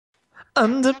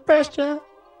Under pressure,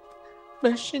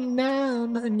 pushing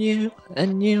down on you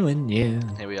and you and you.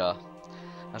 Here we are.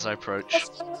 As I approach.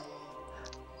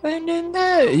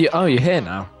 Oh, you're here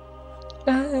now.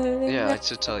 Yeah, I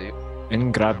should tell you.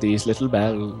 And grab these little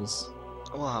bells.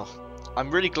 Wow. I'm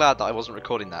really glad that I wasn't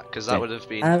recording that, because that would have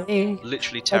been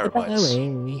literally David terabytes.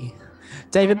 Bowie.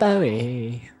 David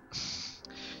Bowie.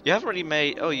 You haven't really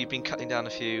made... Oh, you've been cutting down a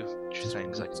few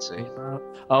things, I can see.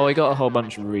 Oh, I got a whole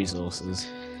bunch of resources.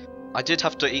 I did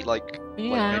have to eat, like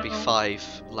maybe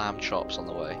 5 lamb chops on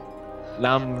the way.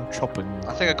 Lamb chopping.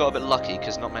 I think I got a bit lucky,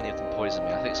 because not many of them poison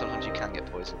me. I think sometimes you can get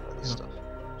poisoned by this stuff.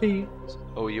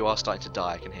 Oh, you are starting to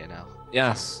die, I can hear now.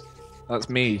 Yes, that's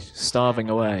me, starving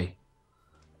away.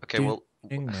 Okay, well,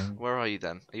 where are you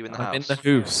then? Are you in the house? I'm in the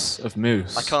house of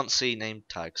moose. I can't see name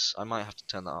tags. I might have to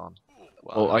turn that on.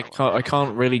 Well, I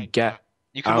can't really get.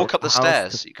 You can walk up the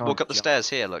stairs. You can walk up the stairs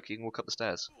here. Look, you can walk up the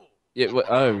stairs. Yeah.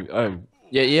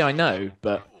 Yeah. I know,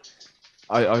 but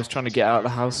I was trying to get out of the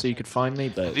house so you could find me.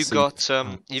 But have you got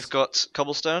you've got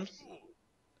cobblestone?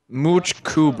 Mooch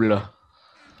Kubler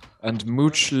and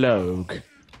Mooch Log.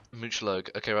 Mooch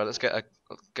Log. Okay, right. Let's get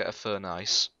a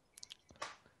furnace.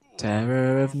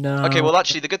 Terror of night. Okay, well,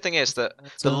 actually, the good thing is that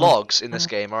the logs in this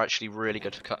game are actually really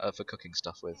good for cooking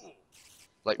stuff with.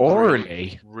 Like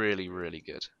Orly. Really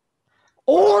good.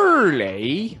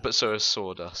 Orly. But so is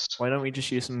sawdust. Why don't we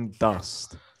just use some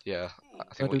dust? Yeah,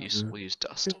 I think we'll use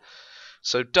dust.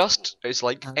 So dust is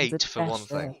like 8 for one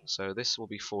thing. So this will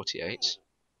be 48.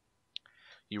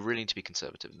 You really need to be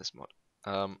conservative in this mod.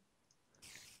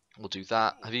 We'll do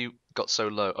that. Have you got so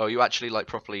low? Oh, you actually like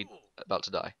properly about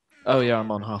to die? Oh yeah, I'm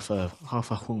on half a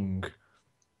hung.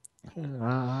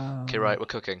 Okay, right, we're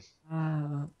cooking.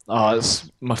 Oh, it's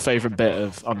my favourite bit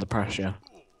of Under Pressure.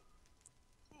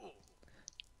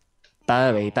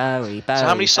 Bowie. So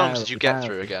how many songs did you get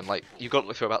through again? Like, you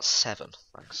got through about 7,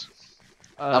 thanks.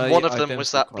 And one of them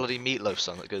was that bloody Meatloaf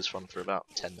song that goes on for about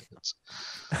 10 minutes.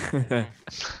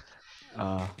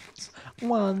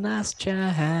 One last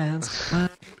chance, why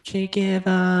don't you give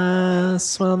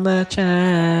us one last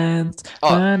chance?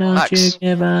 Why don't Max, you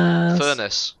give us...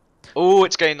 furnace. Oh,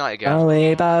 it's getting night again.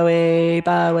 Bowie. Batten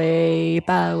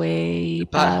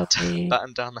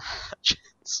down the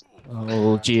hatches.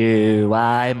 Told you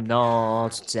I'm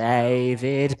not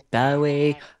David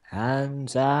Bowie,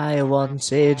 and I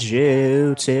wanted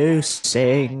you to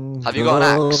sing. Have you got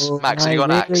an axe? Max, have you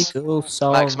got an axe? Cool Max,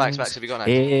 have you got an axe?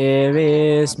 Here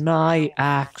is my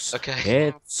axe. Okay.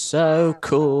 It's so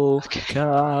cool,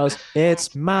 cause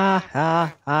it's my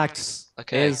axe.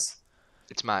 Okay. It's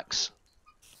Max.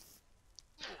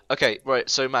 Okay, right,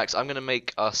 so Max, I'm gonna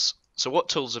make us... So what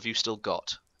tools have you still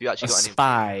got? Have you actually got any...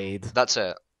 Spade. That's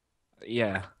it?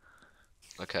 Yeah.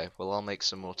 Okay, well I'll make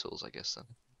some more tools, I guess, then.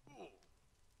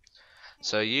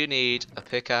 So you need a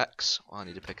pickaxe. Well, I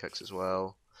need a pickaxe as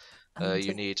well.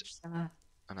 You need an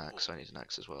axe. I need an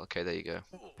axe as well. Okay, there you go.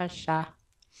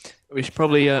 We should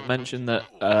probably mention that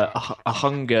a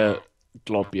hunger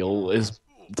globule is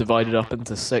divided up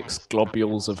into 6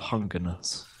 globules of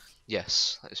hungerness.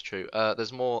 Yes, that is true.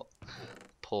 There's more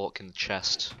pork in the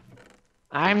chest.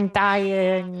 I'm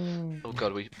dying. Oh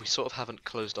god, we sort of haven't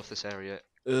closed off this area.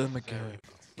 Oh my god.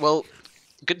 Well,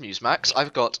 good news, Max.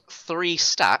 I've got 3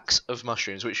 stacks of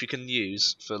mushrooms, which we can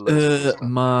use for loads of stuff.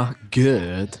 My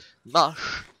god.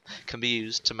 Mush can be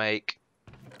used to make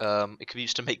it can be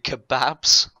used to make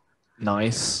kebabs.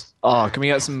 Nice. Oh, can we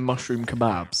get some mushroom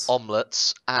kebabs?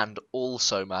 Omelets, and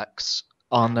also, Max.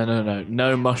 Oh no.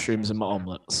 No mushrooms in my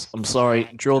omelets. I'm sorry,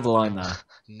 draw the line there.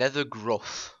 Nether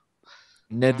growth.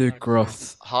 Nether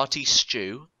growth. Hearty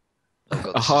stew.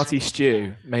 Oh, a hearty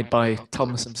stew made by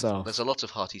Thomas himself. There's a lot of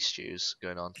hearty stews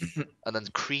going on. And then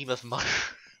cream of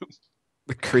mushroom.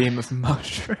 The cream of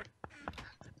mushroom.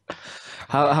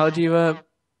 How do you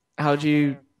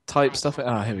type stuff?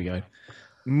 Ah, here we go.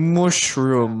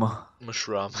 Mushroom.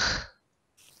 Mushroom.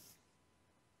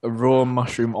 A raw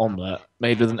mushroom omelette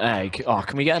made with an egg. Oh,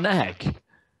 can we get an egg?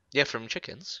 Yeah, from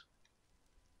chickens.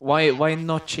 Why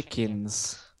not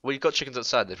chickens? Well, you've got chickens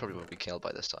outside. They probably won't be killed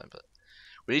by this time, but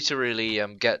we need to really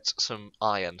get some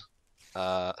iron,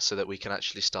 so that we can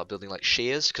actually start building like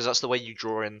shears, because that's the way you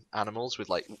draw in animals with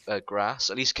like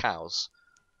grass. At least cows.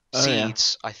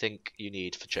 Seeds, yeah. I think you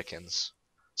need for chickens.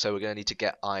 So we're going to need to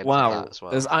get iron for that as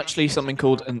well. There's actually something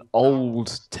called an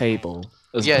old table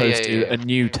as opposed to a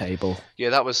new table. Yeah,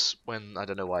 that was when, I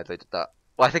don't know why they did that.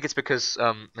 Well, I think it's because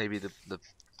maybe the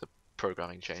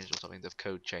programming changed or something. The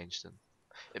code changed and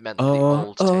it meant that the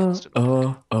old tables didn't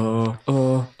work.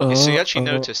 So you actually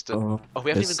noticed that... Oh,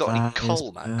 we haven't even got any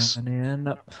coal, Max.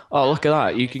 Oh, look at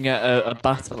that. You can get a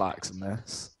battle axe in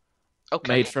this.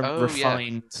 Okay. Made from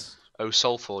refined Oh,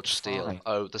 Soulforged steel. Fine.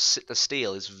 Oh, the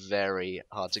steel is very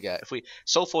hard to get.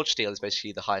 Soulforged steel is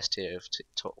basically the highest tier of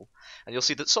tool, and you'll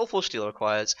see that Soulforged steel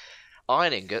requires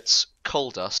iron ingots,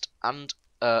 coal dust, and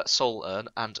soul urn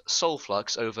and soul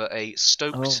flux over a Oh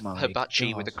stoked my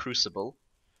hibachi with god. a crucible.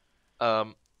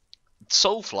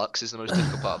 Soul flux is the most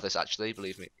difficult part of this, actually.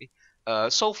 Believe me.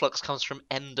 Soul flux comes from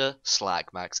ender slag,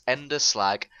 Max. Ender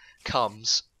slag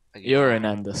comes. You're an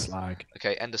ender slag.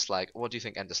 Okay, ender slag. What do you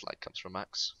think ender slag comes from,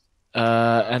 Max?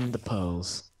 Ender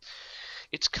pearls.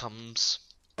 It comes.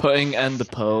 Putting ender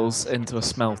pearls into a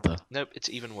smelter. Nope, it's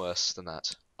even worse than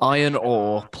that. Iron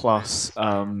ore plus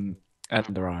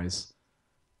ender eyes.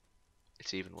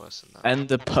 It's even worse than that.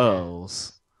 Ender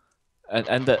pearls. And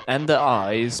ender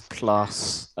eyes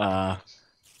plus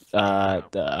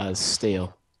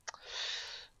steel.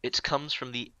 It comes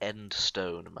from the end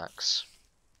stone, Max.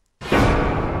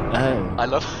 Oh. I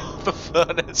love how the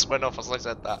furnace went off as I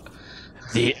said that.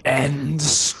 The end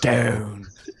stone.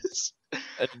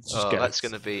 Oh, that's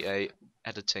going to be a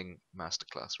editing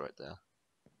masterclass right there.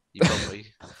 You probably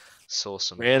saw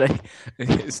some. Really?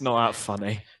 It's not that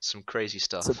funny. Some crazy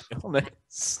stuff. To be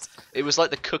honest. It was like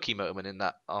the cookie moment in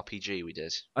that RPG we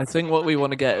did. I think what we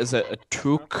want to get is a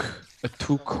tuque. A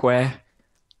tuque.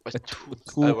 A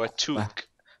tuque.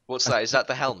 What's that? Is that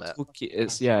the helmet?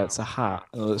 It's a hat.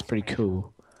 Oh, that's pretty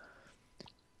cool.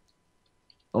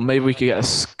 Or maybe we could get a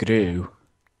screw.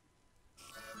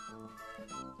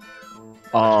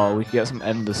 Oh, we could get some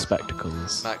ender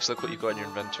spectacles. Max, look what you've got in your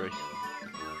inventory.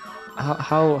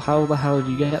 How the hell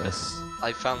did you get this?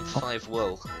 I found 5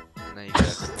 wool. And there you go.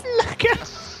 Look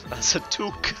at That's a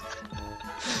tuque.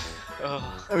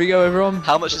 Oh. There we go, everyone.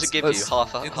 How much does it give you?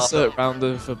 Half Insert round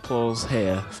of applause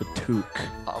here for Tuque.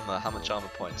 armor. How much armor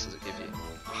points does it give you?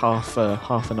 Half an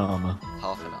armor.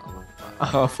 Half an armor.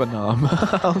 Half an armor.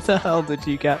 How the hell did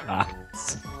you get that?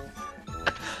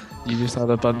 You just had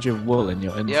a bunch of wool in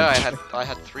your inventory. Yeah, I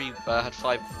had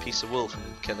 5 pieces of wool from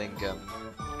killing sheep.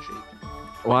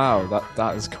 Wow,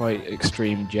 that is quite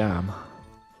extreme jam.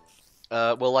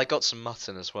 Well, I got some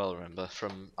mutton as well. Remember,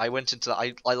 I went into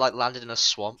I landed in a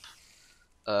swamp,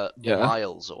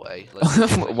 miles away.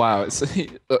 Wow,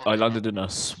 I landed in a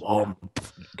swamp.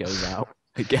 Goes out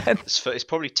again. It's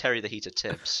probably Terry the Heater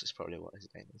Tips. Is probably what his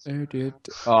name is. Oh, dude.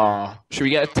 Oh, should we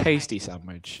get a tasty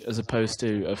sandwich as opposed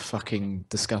to a fucking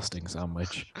disgusting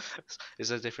sandwich? Is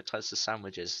there different types of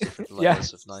sandwiches, different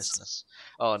layers of niceness?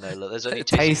 Oh no, look, there's only a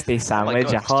tasty sandwich,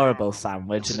 God, a horrible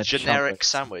sandwich, and a generic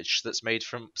sandwich that's made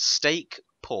from steak,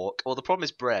 pork. Well, the problem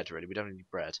is bread. Really, we don't need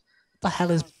bread. What the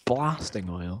hell is blasting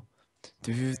oil?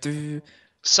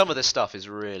 Some of this stuff is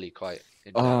really quite.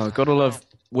 Oh, gotta love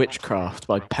Witchcraft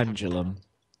by Pendulum.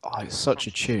 Oh, it's such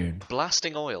a tune.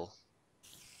 Blasting oil.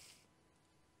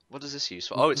 What is this used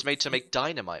for? Oh, it's made to make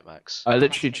dynamite, Max. I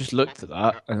literally just looked at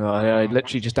that, and I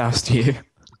literally just asked you.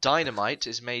 Dynamite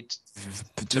is made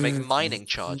to make mining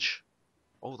charge.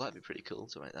 Oh, that'd be pretty cool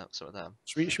to make some of them.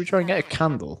 Should we try and get a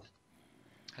candle?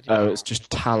 Oh, it's just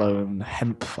tallow and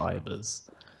hemp fibers.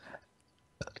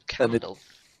 A candle.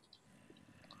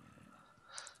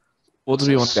 What do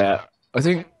we want to get? I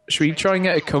think. Should we try and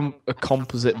get a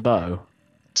composite bow?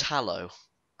 Tallow.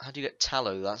 How do you get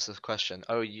tallow? That's the question.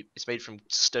 Oh, it's made from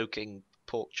stoking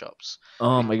pork chops.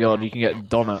 Oh my god, you can get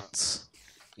donuts.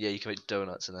 Yeah, you can make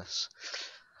donuts in this.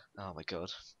 Oh my god,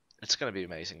 it's gonna be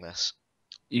amazing. This.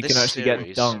 You can actually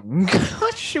get dung.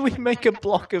 Should we make a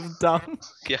block of dung?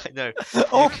 Yeah, I know.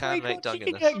 Oh you can make dung you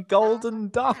in can this. get golden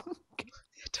dung.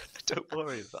 Don't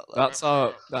worry about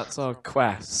that. That's our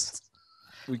quest.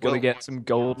 We gotta get some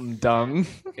golden dung.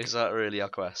 Is that really our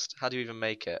quest? How do you even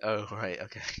make it? Oh, right,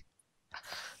 okay.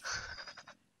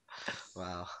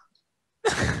 Wow.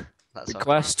 That's the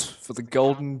quest for the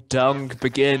golden dung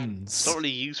begins. It's not really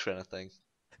used for anything.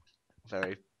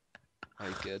 Very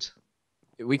good.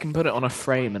 We can put it on a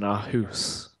frame in our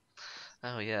house.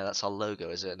 Oh yeah, that's our logo,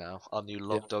 is it now? Our new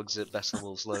Log Dogs at Best and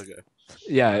Wolves logo.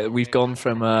 Yeah, we've gone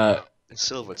from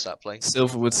Silverwood saplings.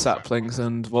 Silverwood saplings,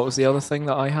 and what was the other thing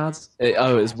that I had? It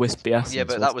was Wispy Essence. Yeah,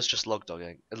 but that was just log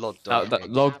dogging.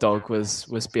 Log Dog was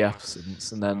Wispy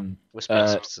Essence, and then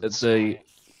the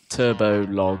Turbo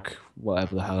Log,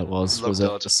 whatever the hell it was a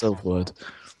Silverwood.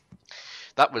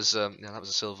 That was a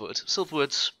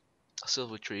Silverwood.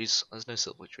 Silverwood trees. There's no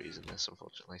Silverwood trees in this,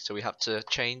 unfortunately. So we have to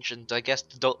change, and I guess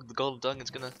the golden dung is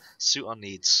gonna suit our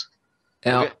needs.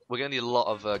 Yeah. We're gonna need a lot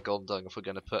of golden dung if we're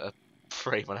gonna put a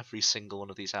frame on every single one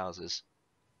of these houses,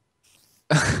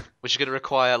 which is going to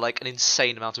require like an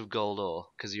insane amount of gold ore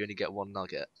because you only get 1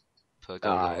 nugget per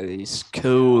gold ore. It's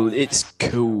cool. It's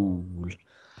cool.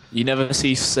 You never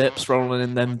see sips rolling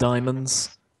in them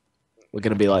diamonds. We're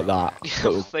going to be like that.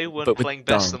 They weren't playing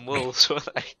Best than Wolves, were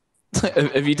they?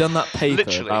 Have you done that paper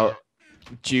Literally. about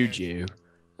Juju?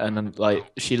 And then, like,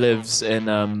 she lives in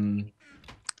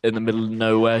the middle of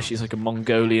nowhere. She's like a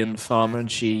Mongolian farmer, and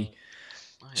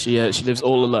Oh, she lives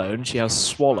all alone. She has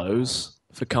swallows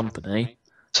for company,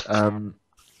 um,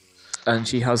 and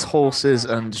she has horses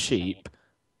and sheep.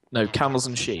 No, camels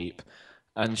and sheep,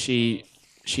 and she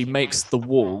makes the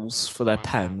walls for their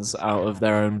pens out of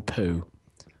their own poo.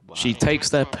 wow. She takes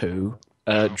their poo,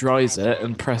 dries it,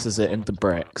 and presses it into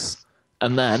bricks.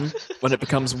 And then, when it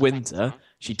becomes winter,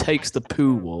 she takes the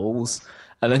poo walls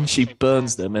and then she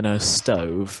burns them in her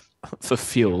stove for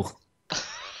fuel.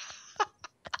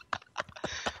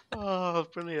 Oh,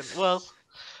 brilliant. Well,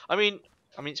 I mean,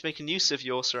 it's making use of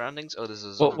your surroundings. Oh, there's a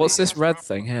What's zombie. this red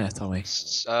thing here, Tommy?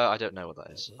 I don't know what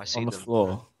that is. I see On the them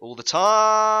floor. all the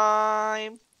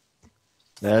time.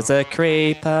 There's a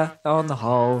creeper on the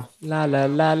hole. La la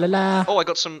la la la. Oh, I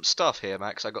got some stuff here,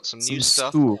 Max. I got some new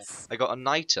stuff. Stuff. I got a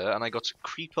niter and I got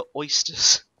creeper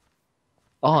oysters.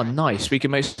 Oh, nice. We can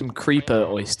make some creeper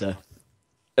oyster.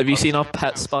 Have you seen our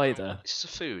pet spider? Is this a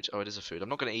food? Oh, it is a food. I'm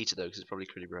not going to eat it though because it's probably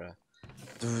pretty rare.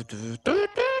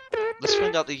 Let's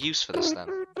find out the use for this then.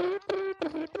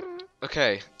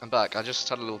 Okay, I'm back. I just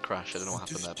had a little crash. I don't know what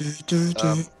happened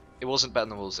there. It wasn't better than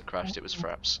the wolves that crashed. It was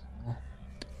Fraps.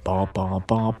 Ba ba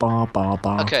ba ba ba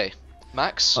ba. Okay,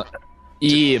 Max.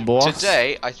 Yeah, boss.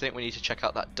 Today, I think we need to check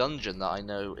out that dungeon that I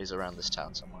know is around this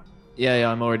town somewhere.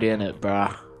 Yeah, I'm already in it,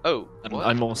 bruh. Oh, what?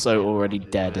 I'm also already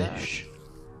deadish.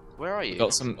 Where are you?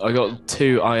 I got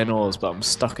 2 iron ores, but I'm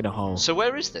stuck in a hole. So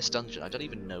where is this dungeon? I don't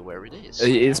even know where it is.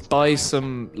 It's by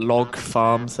some log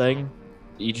farm thing.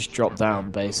 You just drop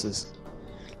down bases.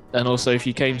 And also, if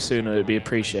you came sooner, it'd be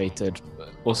appreciated.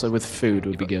 Also, with food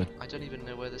would be good. I don't even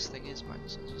know where this thing is,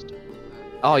 Max. I just don't know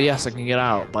where. Oh yes, I can get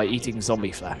out by eating zombie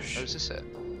Oh, flesh. is this it?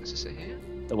 Is this it here?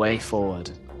 The way forward.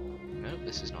 No,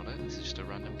 this is not it. This is just a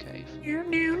random cave. No,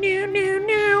 no, no,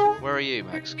 no. Where are you,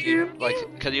 Max? Can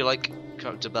you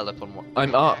kind of develop on what?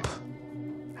 I'm up.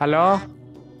 Hello?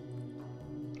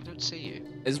 I don't see you.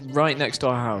 It's right next to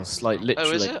our house, like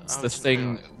literally. is it? It's Oh, the I didn't thing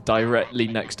realise. directly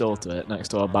next door to it, next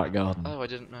to our back garden. Oh, I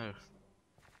didn't know.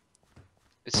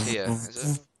 It's here,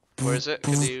 is it? Where is it?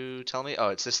 Can you tell me? Oh,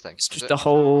 it's this thing. It's Is just it? a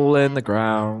hole in the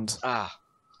ground. Ah,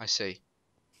 I see.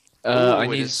 I Ooh, it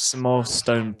need is- some more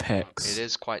stone picks. It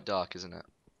is quite dark, isn't it?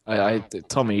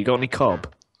 Tommy, you got any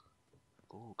cob?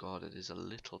 Oh god, it is a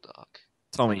little dark.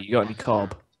 Tommy, you got any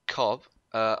cob? Cob?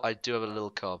 I do have a little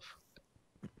cob.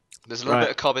 There's a little Right.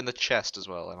 bit of cob in the chest as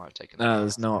well. I might have taken that. No,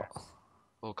 there's not.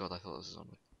 Oh god, I thought it was a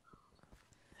zombie.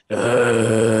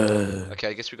 Uh, Okay,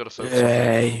 I guess we got to focus on.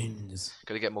 Brains.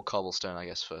 Got to get more cobblestone, I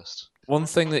guess, first. One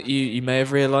thing that you may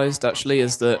have realised actually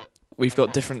is that we've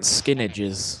got different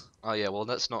skinages. Oh yeah, well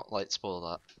let's not like spoil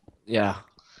that. Yeah.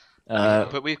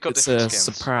 But we've got It's different a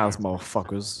skins. surprise,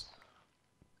 motherfuckers.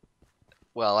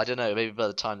 Well, I don't know. Maybe by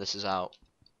the time this is out.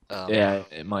 Yeah,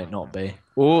 it might not be.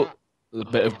 Oh, a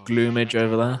bit of gloomage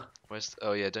over there. Where's?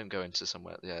 Oh yeah, don't go into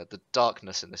somewhere. Yeah, the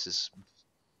darkness in this is.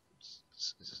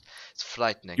 It's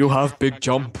frightening. You have big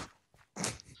jump.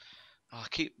 Oh,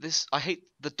 keep this. I hate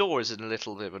the door is in a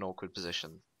little bit of an awkward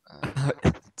position.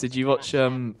 Did you watch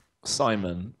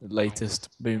Simon, the latest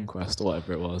Moon Quest or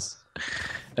whatever it was?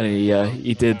 And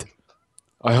he did.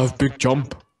 I have big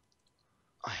jump.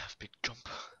 I have big jump.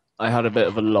 I had a bit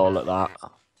of a lol at that.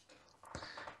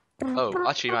 Oh,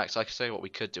 actually, Max, I can tell you what we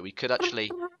could do. We could actually.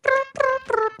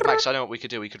 Max, I know what we could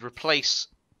do. We could replace.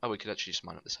 Oh, we could actually just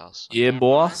mine up this house. Yeah,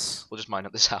 boss. We'll just mine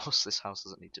up this house. This house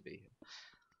doesn't need to be here.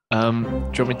 Do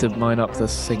you want me to mine up the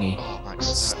thingy? Oh, Max.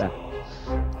 Step.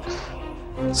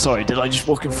 Sorry, did I just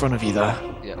walk in front of you there?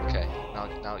 Yeah. Okay.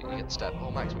 Now you get the step. Oh,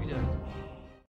 Max, what are you doing?